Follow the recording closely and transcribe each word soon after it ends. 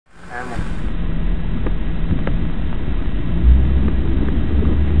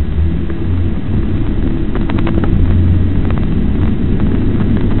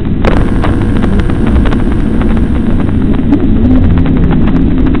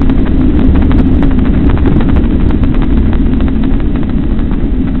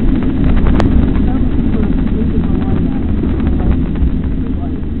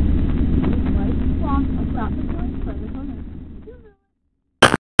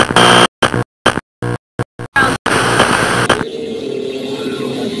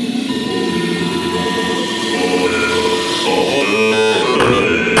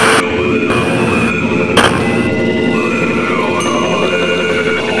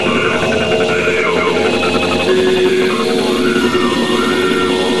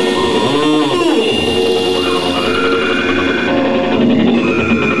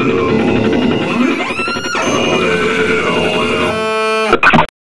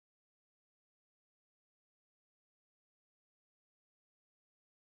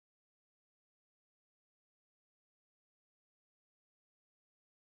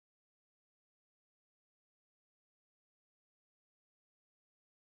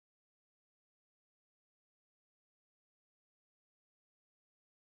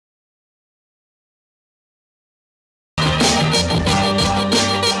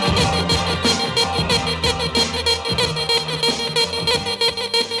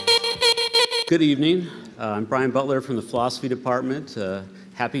Good evening. I'm Brian Butler from the Philosophy Department.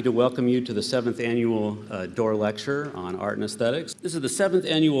 Happy to welcome you to the 7th Annual Dorr Lecture on Art and Aesthetics. This is the 7th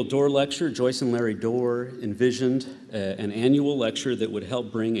Annual Dorr Lecture. Joyce and Larry Dorr envisioned an annual lecture that would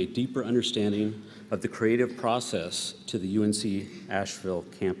help bring a deeper understanding of the creative process to the UNC Asheville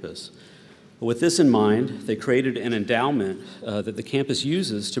campus. With this in mind, they created an endowment that the campus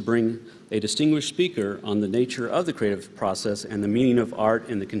uses to bring a distinguished speaker on the nature of the creative process and the meaning of art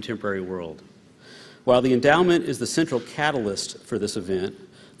in the contemporary world. While the endowment is the central catalyst for this event,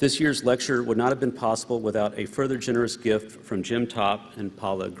 this year's lecture would not have been possible without a further generous gift from Jim Topp and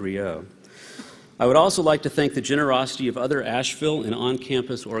Paula Grillo. I would also like to thank the generosity of other Asheville and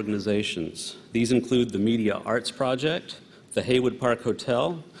on-campus organizations. These include the Media Arts Project, the Haywood Park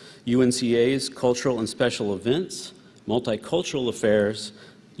Hotel, UNCA's Cultural and Special Events, Multicultural Affairs,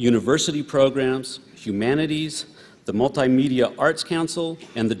 University Programs, Humanities, the Multimedia Arts Council,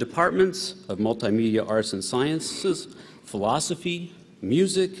 and the Departments of Multimedia Arts and Sciences, Philosophy,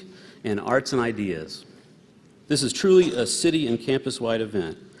 Music, and Arts and Ideas. This is truly a city and campus-wide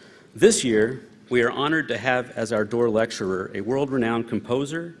event. This year, we are honored to have as our Dorr lecturer a world-renowned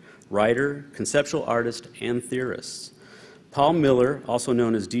composer, writer, conceptual artist, and theorist. Paul Miller, also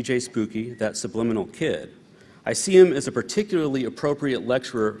known as DJ Spooky, that Subliminal Kid. I see him as a particularly appropriate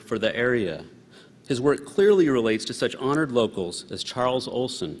lecturer for the area. His work clearly relates to such honored locals as Charles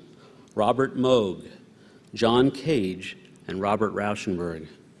Olson, Robert Moog, John Cage, and Robert Rauschenberg.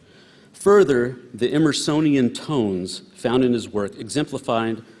 Further, the Emersonian tones found in his work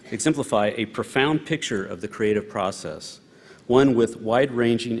exemplify a profound picture of the creative process, one with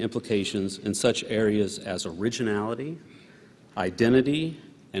wide-ranging implications in such areas as originality, identity,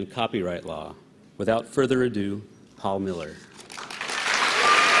 and copyright law. Without further ado, Paul Miller.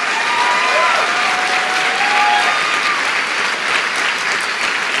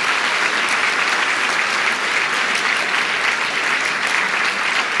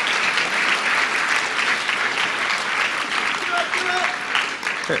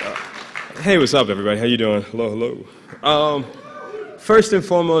 Hey, what's up, everybody? How you doing? Hello, hello. First and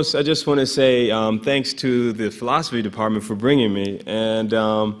foremost, I just want to say thanks to the philosophy department for bringing me. And,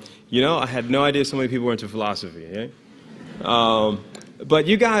 you know, I had no idea so many people were into philosophy. Eh? But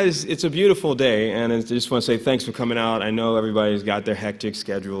you guys, it's a beautiful day, and I just want to say thanks for coming out. I know everybody's got their hectic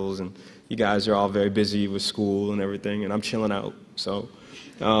schedules, and you guys are all very busy with school and everything, and I'm chilling out. So,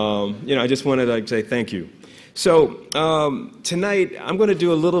 you know, I just wanted to say thank you. So tonight, I'm going to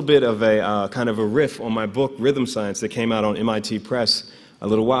do a little bit of a kind of a riff on my book, Rhythm Science, that came out on MIT Press a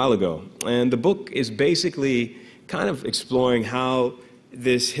little while ago. And the book is basically kind of exploring how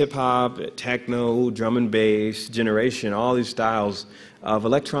this hip-hop, techno, drum and bass generation, all these styles of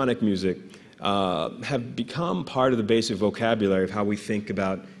electronic music have become part of the basic vocabulary of how we think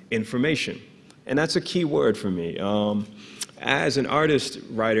about information. And that's a key word for me. As an artist,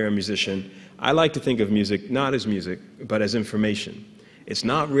 writer, and musician, I like to think of music not as music, but as information. It's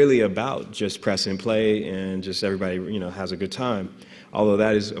not really about just press and play and just everybody, you know, has a good time, although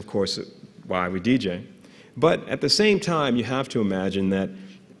that is, of course, why we DJ. But at the same time, you have to imagine that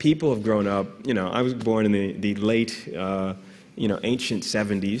people have grown up, you know, I was born in the late, you know, ancient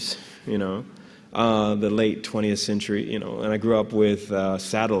 70s, you know, the late 20th century, you know, and I grew up with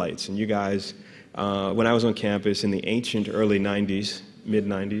satellites. And you guys, when I was on campus in the ancient early 90s,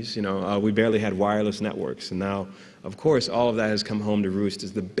 mid-90s, you know, we barely had wireless networks. And now, of course, all of that has come home to roost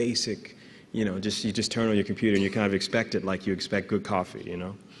as the basic, you know, you just turn on your computer and you kind of expect it like you expect good coffee, you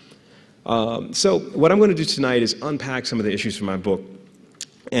know. So what I'm going to do tonight is unpack some of the issues from my book.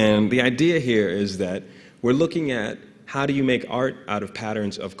 And the idea here is that we're looking at how do you make art out of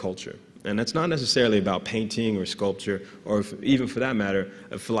patterns of culture. And that's not necessarily about painting or sculpture, or even for that matter,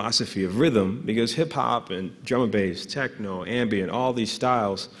 a philosophy of rhythm, because hip-hop and drum and bass, techno, ambient, all these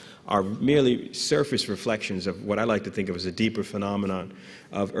styles are merely surface reflections of what I like to think of as a deeper phenomenon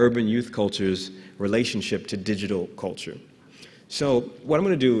of urban youth culture's relationship to digital culture. So what I'm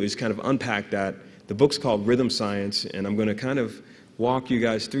going to do is kind of unpack that. The book's called Rhythm Science, and I'm going to kind of walk you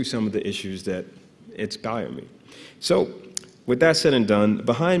guys through some of the issues that inspire me. So, with that said and done,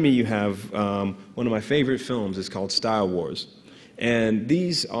 behind me you have one of my favorite films. It's called Style Wars. And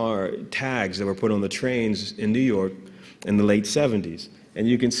these are tags that were put on the trains in New York in the late 70s. And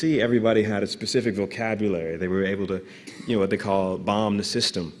you can see everybody had a specific vocabulary. They were able to, you know, what they call bomb the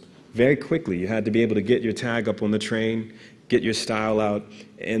system. Very quickly, you had to be able to get your tag up on the train, get your style out.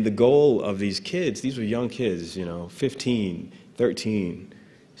 And the goal of these kids, these were young kids, you know, 15, 13,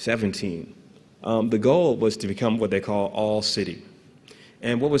 17. The goal was to become what they call all city.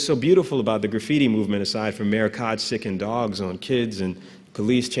 And what was so beautiful about the graffiti movement, aside from Mayor Koch sicking dogs on kids and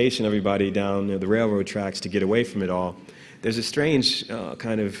police chasing everybody down the railroad tracks to get away from it all. There's a strange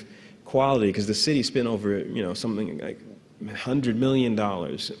kind of quality because the city spent over, something like $100 million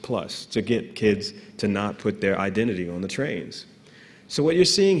plus to get kids to not put their identity on the trains. So what you're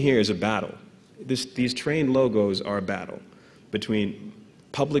seeing here is a battle. These train logos are a battle between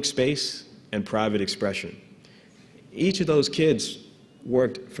public space and private expression. Each of those kids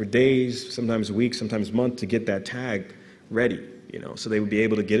worked for days, sometimes weeks, sometimes months to get that tag ready, so they would be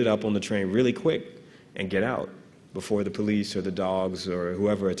able to get it up on the train really quick and get out before the police or the dogs or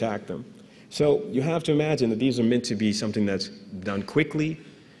whoever attacked them. So you have to imagine that these are meant to be something that's done quickly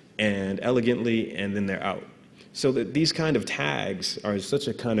and elegantly, and then they're out. So that these kind of tags are such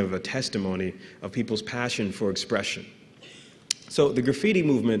a kind of a testimony of people's passion for expression. So the graffiti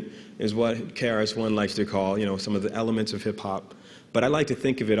movement is what KRS-One likes to call, some of the elements of hip-hop. But I like to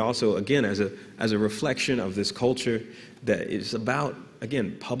think of it also, again, as a reflection of this culture that is about,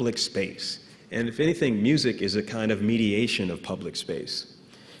 again, public space. And if anything, music is a kind of mediation of public space.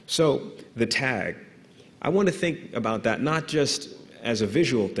 So the tag, I want to think about that not just as a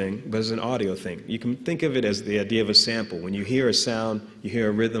visual thing, but as an audio thing. You can think of it as the idea of a sample. When you hear a sound, you hear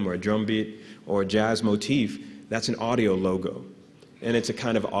a rhythm or a drum beat or a jazz motif, that's an audio logo. And it's a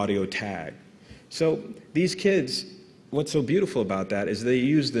kind of audio tag. So these kids, what's so beautiful about that is they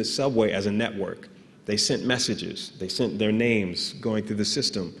use the subway as a network. They sent messages. They sent their names going through the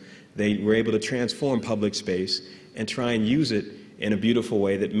system. They were able to transform public space and try and use it in a beautiful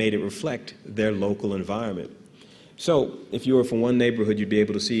way that made it reflect their local environment. So if you were from one neighborhood, you'd be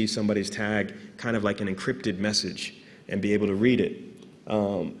able to see somebody's tag kind of like an encrypted message and be able to read it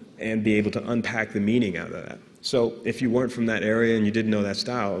and be able to unpack the meaning out of that. So if you weren't from that area and you didn't know that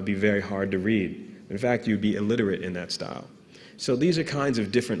style, it would be very hard to read. In fact, you'd be illiterate in that style. So these are kinds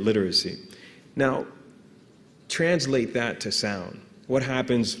of different literacy. Now, translate that to sound. What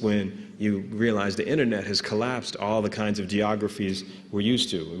happens when you realize the internet has collapsed all the kinds of geographies we're used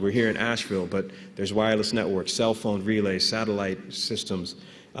to? We're here in Asheville, but there's wireless networks, cell phone relays, satellite systems,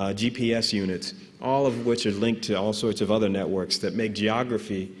 GPS units, all of which are linked to all sorts of other networks that make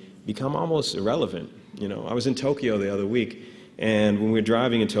geography become almost irrelevant. I was in Tokyo the other week, and when we were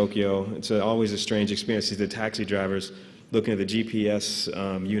driving in Tokyo, it's always a strange experience. See the taxi drivers looking at the GPS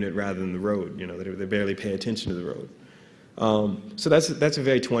unit rather than the road. They barely pay attention to the road. So that's a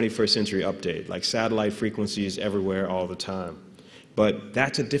very 21st century update, like satellite frequencies everywhere all the time. But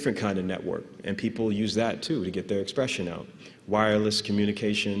that's a different kind of network, and people use that too to get their expression out. Wireless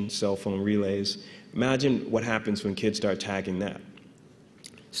communication, cell phone relays. Imagine what happens when kids start tagging that.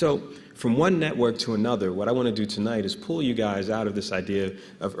 So from one network to another, what I want to do tonight is pull you guys out of this idea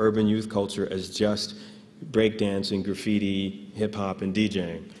of urban youth culture as just breakdancing, graffiti, hip-hop, and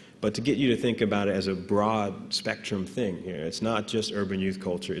DJing, but to get you to think about it as a broad spectrum thing here. It's not just urban youth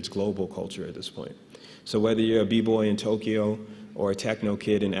culture, it's global culture at this point. So whether you're a b-boy in Tokyo, or a techno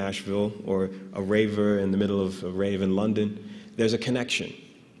kid in Asheville, or a raver in the middle of a rave in London, there's a connection.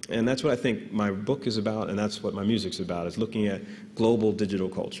 And that's what I think my book is about, and that's what my music's about, is looking at global digital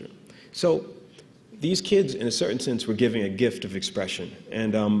culture. So these kids, in a certain sense, were giving a gift of expression.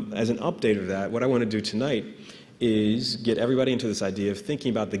 And as an update of that, what I want to do tonight is get everybody into this idea of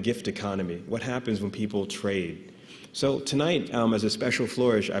thinking about the gift economy, what happens when people trade. So tonight, as a special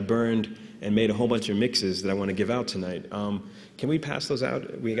flourish, I burned and made a whole bunch of mixes that I want to give out tonight. Can we pass those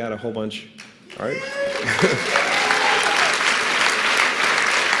out? We got a whole bunch. All right.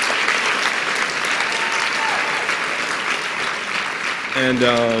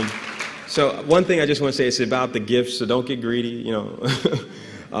 And so one thing I just want to say is about the gifts, so don't get greedy,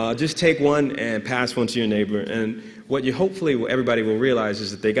 just take one and pass one to your neighbor. And what you hopefully everybody will realize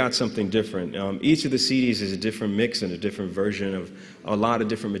is that they got something different. Each of the CDs is a different mix and a different version of a lot of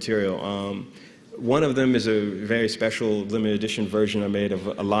different material. One of them is a very special limited edition version I made of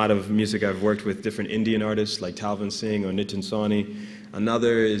a lot of music I've worked with different Indian artists like Talvin Singh or Nitin Sawhney.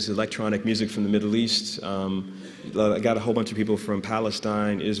 Another is electronic music from the Middle East. I got a whole bunch of people from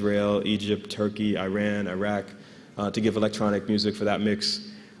Palestine, Israel, Egypt, Turkey, Iran, Iraq to give electronic music for that mix.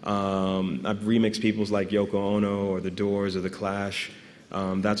 I've remixed people's like Yoko Ono or The Doors or The Clash.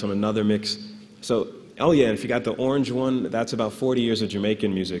 That's on another mix. So, oh yeah, and if you got the orange one, that's about 40 years of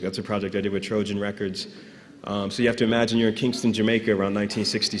Jamaican music. That's a project I did with Trojan Records. So you have to imagine you're in Kingston, Jamaica around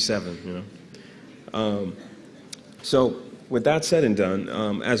 1967, So with that said and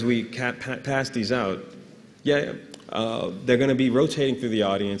done, as we pass these out, they're going to be rotating through the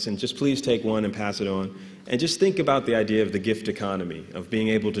audience, and just please take one and pass it on. And just think about the idea of the gift economy, of being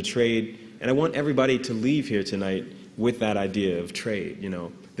able to trade. And I want everybody to leave here tonight with that idea of trade,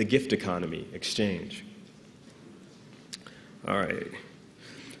 the gift economy, exchange. All right.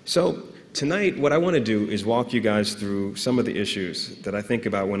 So tonight, what I want to do is walk you guys through some of the issues that I think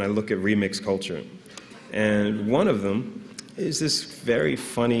about when I look at remix culture. And one of them is this very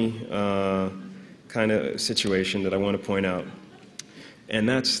funny kind of situation that I want to point out. And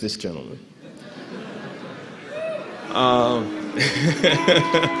that's this gentleman. I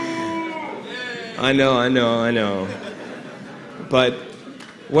know. But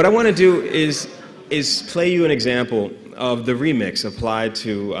what I want to do is play you an example of the remix applied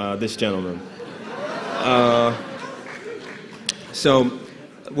to this gentleman. So,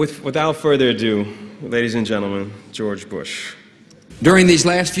 without further ado, ladies and gentlemen, George Bush. During these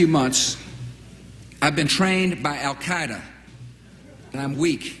last few months, I've been trained by Al-Qaeda, and I'm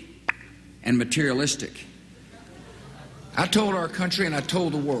weak and materialistic. I told our country and I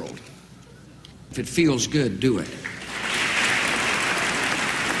told the world, if it feels good, do it.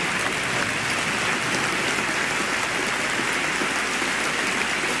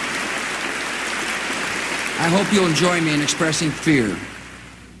 I hope you'll join me in expressing fear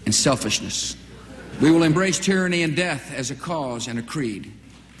and selfishness. We will embrace tyranny and death as a cause and a creed.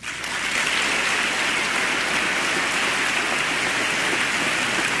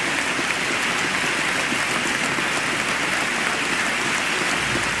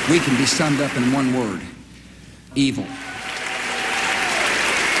 We can be summed up in one word: evil.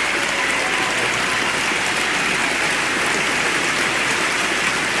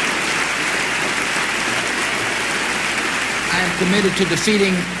 I am committed to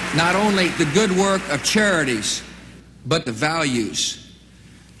defeating not only the good work of charities, but the values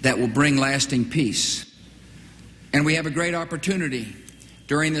that will bring lasting peace. And we have a great opportunity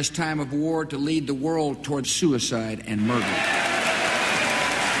during this time of war to lead the world towards suicide and murder.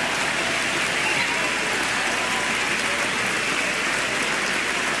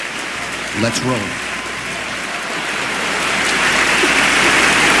 Let's roll.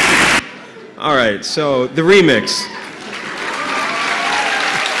 All right, so the remix.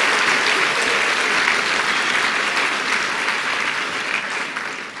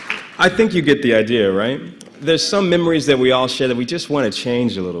 I think you get the idea, right? There's some memories that we all share that we just want to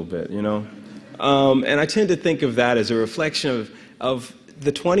change a little bit, you know? And I tend to think of that as a reflection of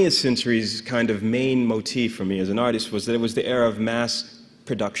the 20th century's kind of main motif for me as an artist was that it was the era of mass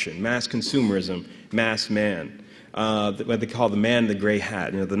production, mass consumerism, mass man. What they call the man in the gray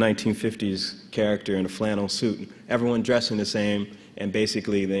hat, you know, the 1950s character in a flannel suit, everyone dressing the same, and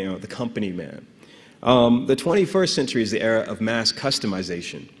basically the company man. The 21st century is the era of mass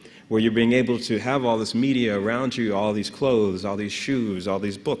customization, where you're being able to have all this media around you, all these clothes, all these shoes, all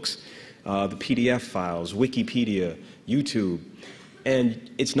these books, the PDF files, Wikipedia, YouTube. And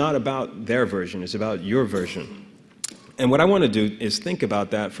it's not about their version, it's about your version. And what I want to do is think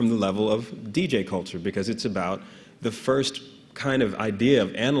about that from the level of DJ culture, because it's about the first kind of idea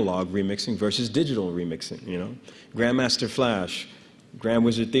of analog remixing versus digital remixing, you know? Grandmaster Flash, Grand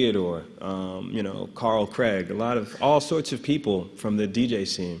Wizard Theodore, you know, Carl Craig, all sorts of people from the DJ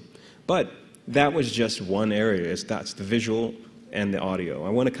scene. But that was just one area. That's the visual and the audio. I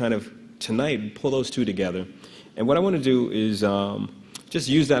want to kind of, tonight, pull those two together. And what I want to do is just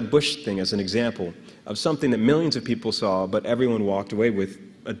use that Bush thing as an example of something that millions of people saw, but everyone walked away with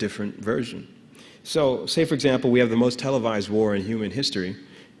a different version. So, say for example, we have the most televised war in human history,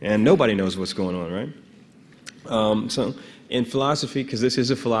 and nobody knows what's going on, right? So, in philosophy, because this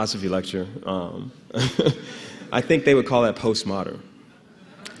is a philosophy lecture, I think they would call that postmodern.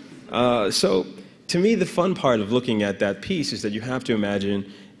 So, to me, the fun part of looking at that piece is that you have to imagine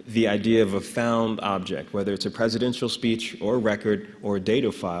the idea of a found object, whether it's a presidential speech or a record or a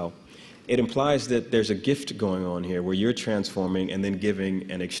data file. It implies that there's a gift going on here where you're transforming and then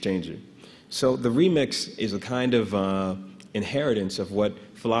giving and exchanging. So the remix is a kind of inheritance of what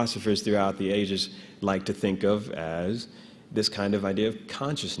philosophers throughout the ages like to think of as this kind of idea of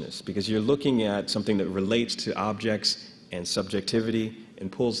consciousness, because you're looking at something that relates to objects and subjectivity and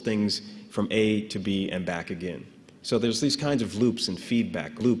pulls things from A to B and back again. So there's these kinds of loops and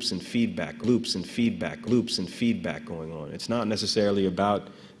feedback, loops and feedback, loops and feedback, loops and feedback going on. It's not necessarily about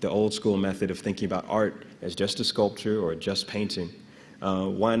the old school method of thinking about art as just a sculpture or just painting.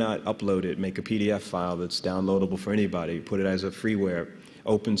 Why not upload it, make a PDF file that's downloadable for anybody, put it as a freeware,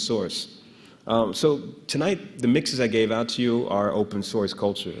 open source. So tonight, the mixes I gave out to you are open source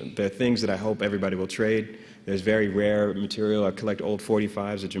culture. They're things that I hope everybody will trade. There's very rare material. I collect old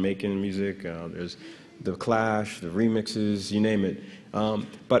 45s of Jamaican music. There's the Clash, the remixes, you name it.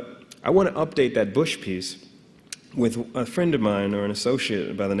 But I want to update that Bush piece with a friend of mine or an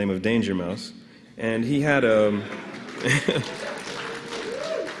associate by the name of Danger Mouse. And he had a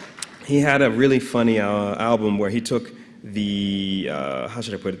he had a really funny album where he took the, how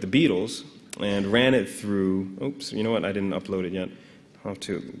should I put it, the Beatles, and ran it through, oops, you know what, I didn't upload it yet. I'll have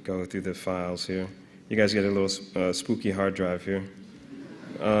to go through the files here. You guys get a little spooky hard drive here.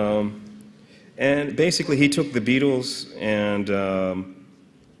 And basically he took the Beatles and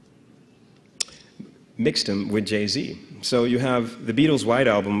mixed them with Jay-Z. So you have the Beatles' White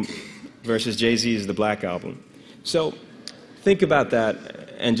Album versus Jay-Z's The Black Album. So think about that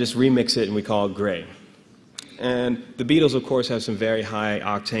and just remix it and we call it gray. And the Beatles, of course, have some very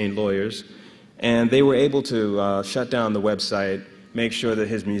high-octane lawyers, and they were able to shut down the website, make sure that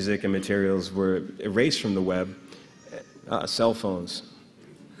his music and materials were erased from the web. Cell phones.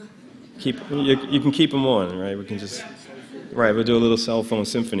 You can keep them on, right? We can just, right, we'll do a little cell phone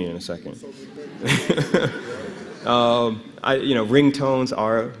symphony in a second. Ringtones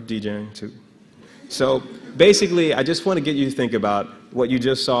are DJing too. So basically, I just want to get you to think about what you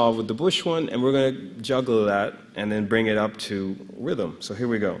just saw with the Bush one, and we're going to juggle that and then bring it up to rhythm. So here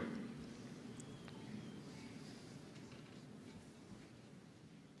we go.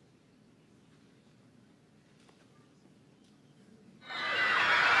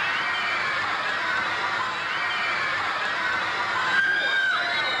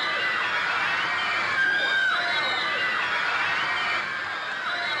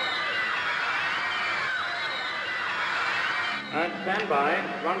 Stand by,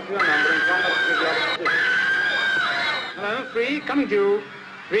 run to your number in front of the position. Hello, 3, coming to.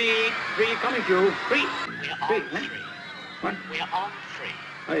 3, coming to. 3. We're on 3. What? We're on 3.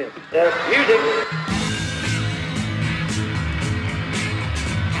 Oh, yes. Music.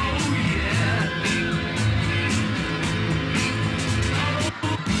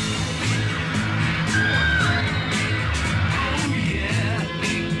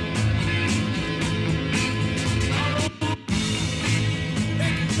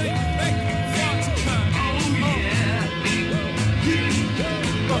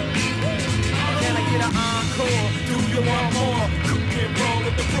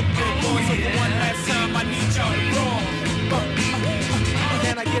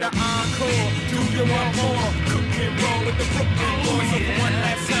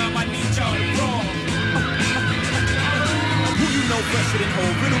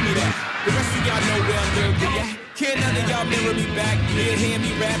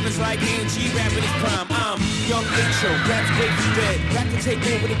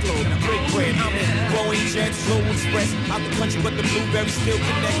 Still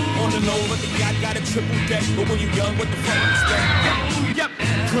connect on the low, but the yacht got a triple deck. But when you young, what the fuck you expect? Yep.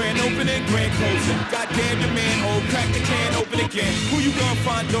 Grand opening, grand closing. Goddamn your man, old crack the can open again. Who you gonna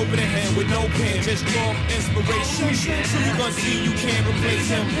find open a hand with no pen? Just draw inspiration. So you gonna see you can't replace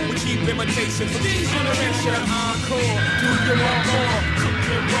him with cheap imitation. For these generation, encore. Do you want more? Cook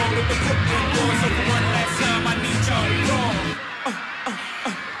and roll with the Brooklyn boys. So for one last time, I need y'all to roll.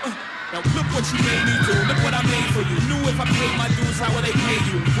 Now look what you made me do, look what I made for you. Knew if I paid my dues, how will they pay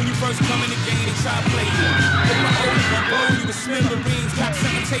you? When you first come in the game, they try to play you. But my old one blow you with smithereens. Got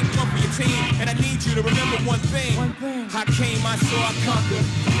 7 tape one for your team. And I need you to remember one thing. I came, I saw, I conquered.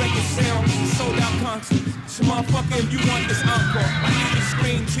 The record sale, sold out concert. So motherfucker, if you want this encore, I need you to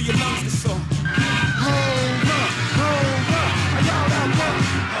scream till your lungs are sore. Hold up, hold up. Are y'all out there?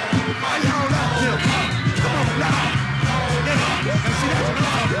 Are y'all out there? Come on, loud. Now see, that's what I'm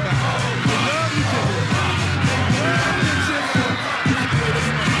talking about.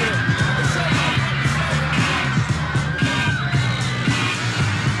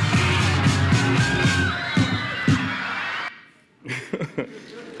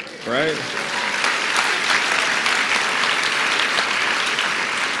 Right?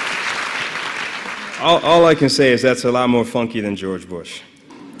 All I can say is that's a lot more funky than George Bush.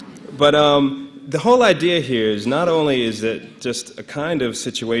 But the whole idea here is not only is it just a kind of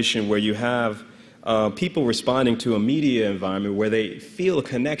situation where you have people responding to a media environment where they feel a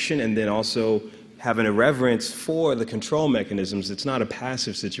connection and then also have an irreverence for the control mechanisms. It's not a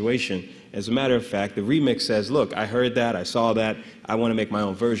passive situation. As a matter of fact, the remix says, look, I heard that, I saw that, I want to make my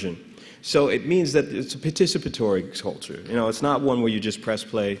own version. So it means that it's a participatory culture. You know, it's not one where you just press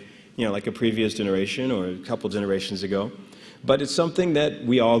play, you know, like a previous generation or a couple generations ago. But it's something that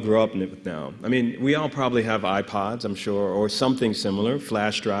we all grow up with now. I mean, we all probably have iPods, I'm sure, or something similar,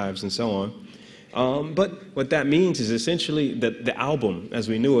 flash drives and so on. But what that means is essentially that the album, as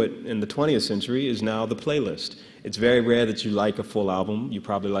we knew it in the 20th century, is now the playlist. It's very rare that you like a full album. You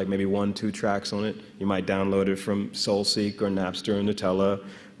probably like maybe 1, 2 tracks on it. You might download it from SoulSeek or Napster or Nutella,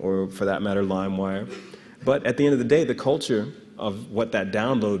 or for that matter, LimeWire. But at the end of the day, the culture of what that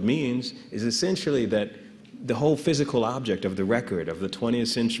download means is essentially that the whole physical object of the record of the 20th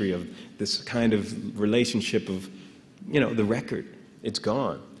century, of this kind of relationship of the record. It's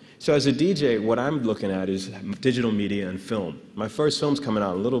gone. So as a DJ, what I'm looking at is digital media and film. My first film's coming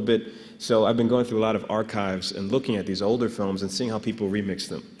out a little bit, so I've been going through a lot of archives and looking at these older films and seeing how people remix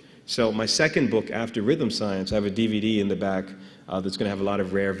them. So my second book, after Rhythm Science, I have a DVD in the back that's going to have a lot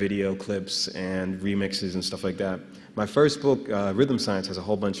of rare video clips and remixes and stuff like that. My first book, Rhythm Science, has a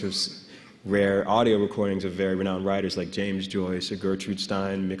whole bunch of rare audio recordings of very renowned writers like James Joyce or Gertrude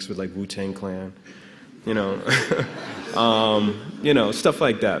Stein mixed with like Wu-Tang Clan, stuff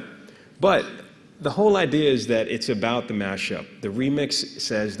like that. But the whole idea is that it's about the mashup. The remix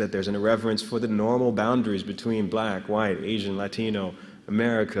says that there's an irreverence for the normal boundaries between black, white, Asian, Latino,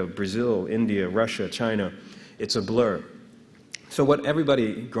 America, Brazil, India, Russia, China. It's a blur. So what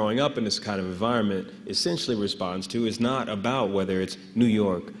everybody growing up in this kind of environment essentially responds to is not about whether it's New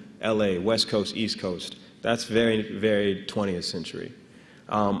York, LA, West Coast, East Coast. That's very, very 20th century.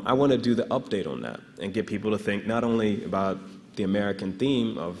 I want to do the update on that and get people to think not only about the American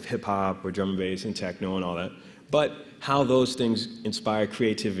theme of hip-hop or drum and bass and techno and all that, but how those things inspire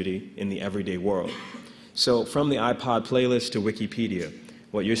creativity in the everyday world. So from the iPod playlist to Wikipedia,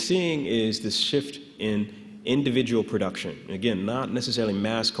 what you're seeing is this shift in individual production. Again, not necessarily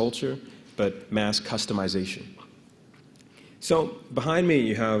mass culture, but mass customization. So behind me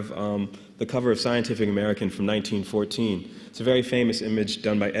you have the cover of Scientific American from 1914. It's a very famous image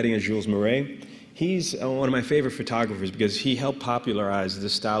done by Eddie and Jules Murray. He's one of my favorite photographers because he helped popularize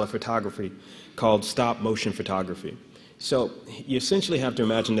this style of photography called stop motion photography. So you essentially have to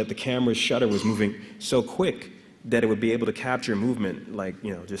imagine that the camera's shutter was moving so quick that it would be able to capture movement like,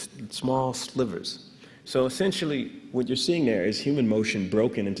 just small slivers. So essentially what you're seeing there is human motion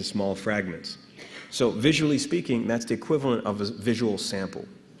broken into small fragments. So visually speaking, that's the equivalent of a visual sample.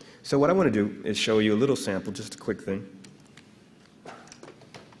 So what I want to do is show you a little sample, just a quick thing.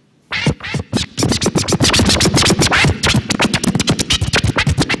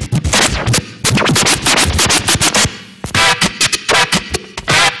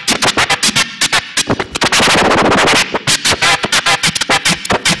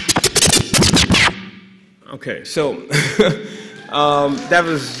 Okay, so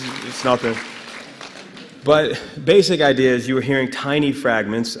it's nothing. But basic idea is you were hearing tiny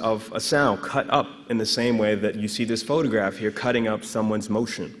fragments of a sound cut up in the same way that you see this photograph here cutting up someone's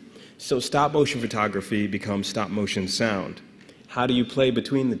motion. So stop motion photography becomes stop motion sound. How do you play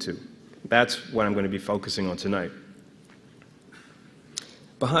between the two? That's what I'm going to be focusing on tonight.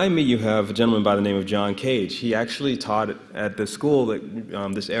 Behind me you have a gentleman by the name of John Cage. He actually taught at the school that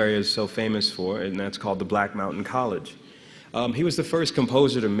this area is so famous for, and that's called the Black Mountain College. He was the first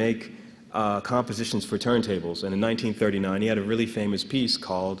composer to make compositions for turntables, and in 1939 he had a really famous piece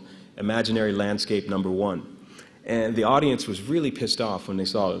called Imaginary Landscape No. 1. And the audience was really pissed off when they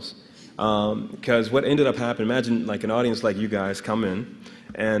saw this. Because what ended up happening, imagine like an audience like you guys come in,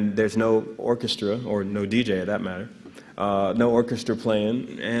 and there's no orchestra, or no DJ at that matter, no orchestra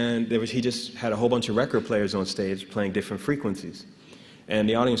playing, and he just had a whole bunch of record players on stage playing different frequencies. And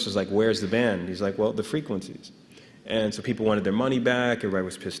the audience was like, where's the band? He's like, well, the frequencies. And so people wanted their money back, everybody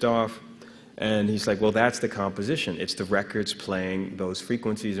was pissed off. And he's like, well, that's the composition. It's the records playing those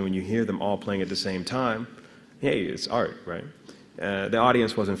frequencies, and when you hear them all playing at the same time, hey, it's art, right? The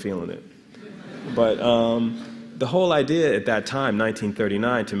audience wasn't feeling it. But the whole idea at that time,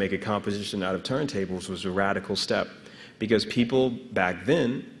 1939, to make a composition out of turntables was a radical step. Because people back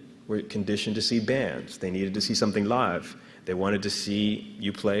then were conditioned to see bands. They needed to see something live. They wanted to see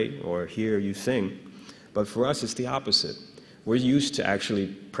you play or hear you sing. But for us, it's the opposite. We're used to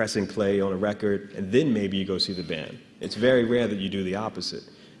actually pressing play on a record, and then maybe you go see the band. It's very rare that you do the opposite.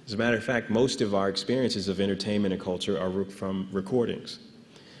 As a matter of fact, most of our experiences of entertainment and culture are from recordings.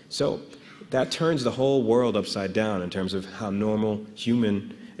 So that turns the whole world upside down in terms of how normal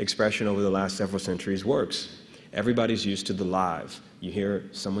human expression over the last several centuries works. Everybody's used to the live. You hear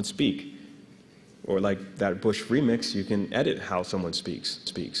someone speak. Or like that Bush remix, you can edit how someone speaks.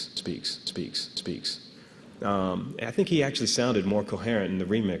 I think he actually sounded more coherent in the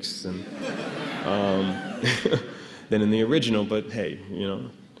remix than in the original, but hey,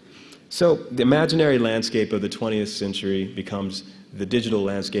 So the imaginary landscape of the 20th century becomes the digital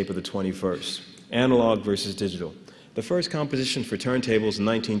landscape of the 21st. Analog versus digital. The first composition for turntables in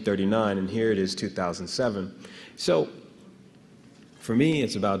 1939, and here it is 2007. So for me,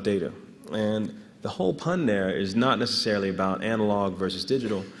 it's about data. And the whole pun there is not necessarily about analog versus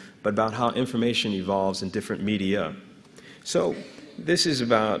digital, but about how information evolves in different media. So this is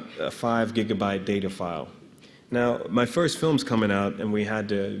about a 5 gigabyte data file. Now, my first film's coming out, and we had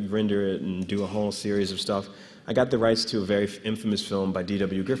to render it and do a whole series of stuff. I got the rights to a very infamous film by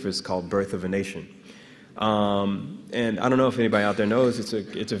D.W. Griffiths called Birth of a Nation. And I don't know if anybody out there knows,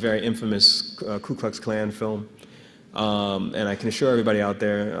 it's a very infamous Ku Klux Klan film. And I can assure everybody out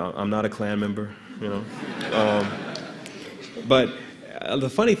there, I'm not a Klan member, you know. But the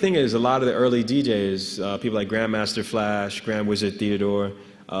funny thing is, a lot of the early DJs, people like Grandmaster Flash, Grand Wizard Theodore,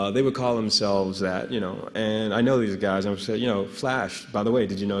 they would call themselves that, you know. And I know these guys. I would say, you know, Flash, by the way,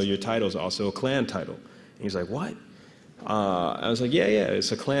 did you know your title's also a Klan title? And he's like, what? I was like, yeah,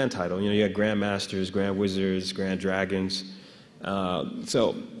 it's a Klan title. You know, you got Grand Masters, Grand Wizards, Grand Dragons.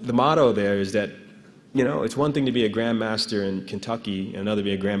 So the motto there is that, you know, it's one thing to be a Grand Master in Kentucky, and another to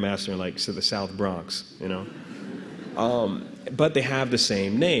be a Grand Master in, like, the South Bronx, you know. But they have the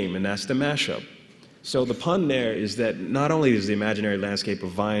same name, and that's the mashup. So the pun there is that not only is the imaginary landscape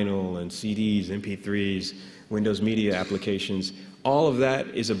of vinyl and CDs, MP3s, Windows Media applications, all of that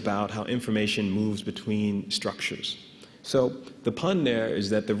is about how information moves between structures. So the pun there is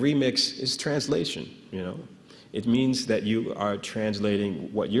that the remix is translation, you know. It means that you are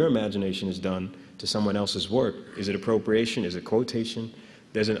translating what your imagination has done to someone else's work. Is it appropriation? Is it quotation?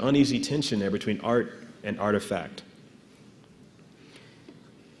 There's an uneasy tension there between art and artifact.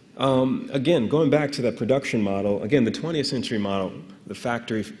 Again, going back to that production model, again, the 20th century model, the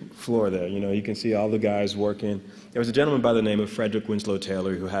factory floor there, you know, you can see all the guys working. There was a gentleman by the name of Frederick Winslow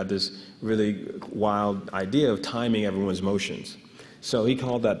Taylor who had this really wild idea of timing everyone's motions. So he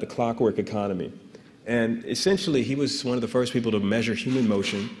called that the clockwork economy. And essentially, he was one of the first people to measure human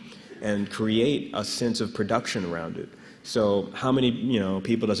motion and create a sense of production around it. So how many, you know,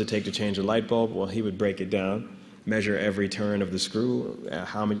 people does it take to change a light bulb? Well, he would break it down, measure every turn of the screw,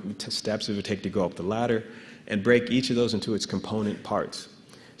 how many steps it would take to go up the ladder, and break each of those into its component parts.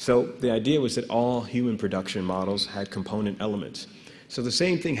 So the idea was that all human production models had component elements. So the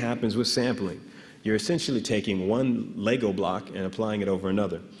same thing happens with sampling. You're essentially taking one Lego block and applying it over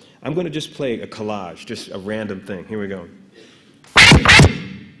another. I'm going to just play a collage, just a random thing. Here we go.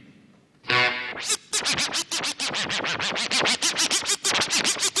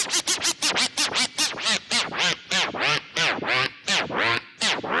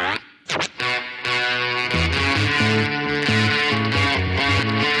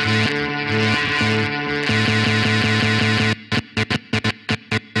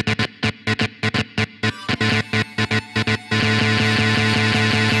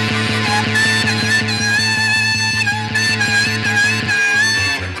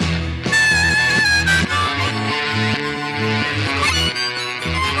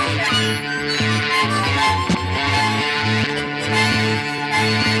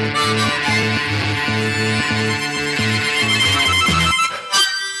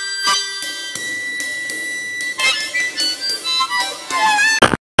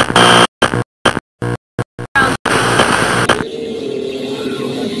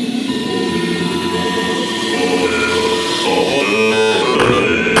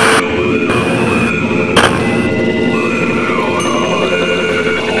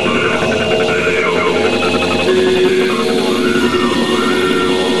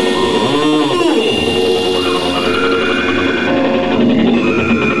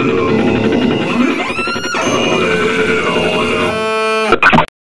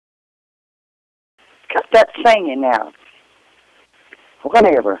 Singing now.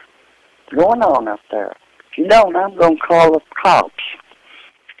 Whatever going on up there. If you don't, I'm going to call the cops.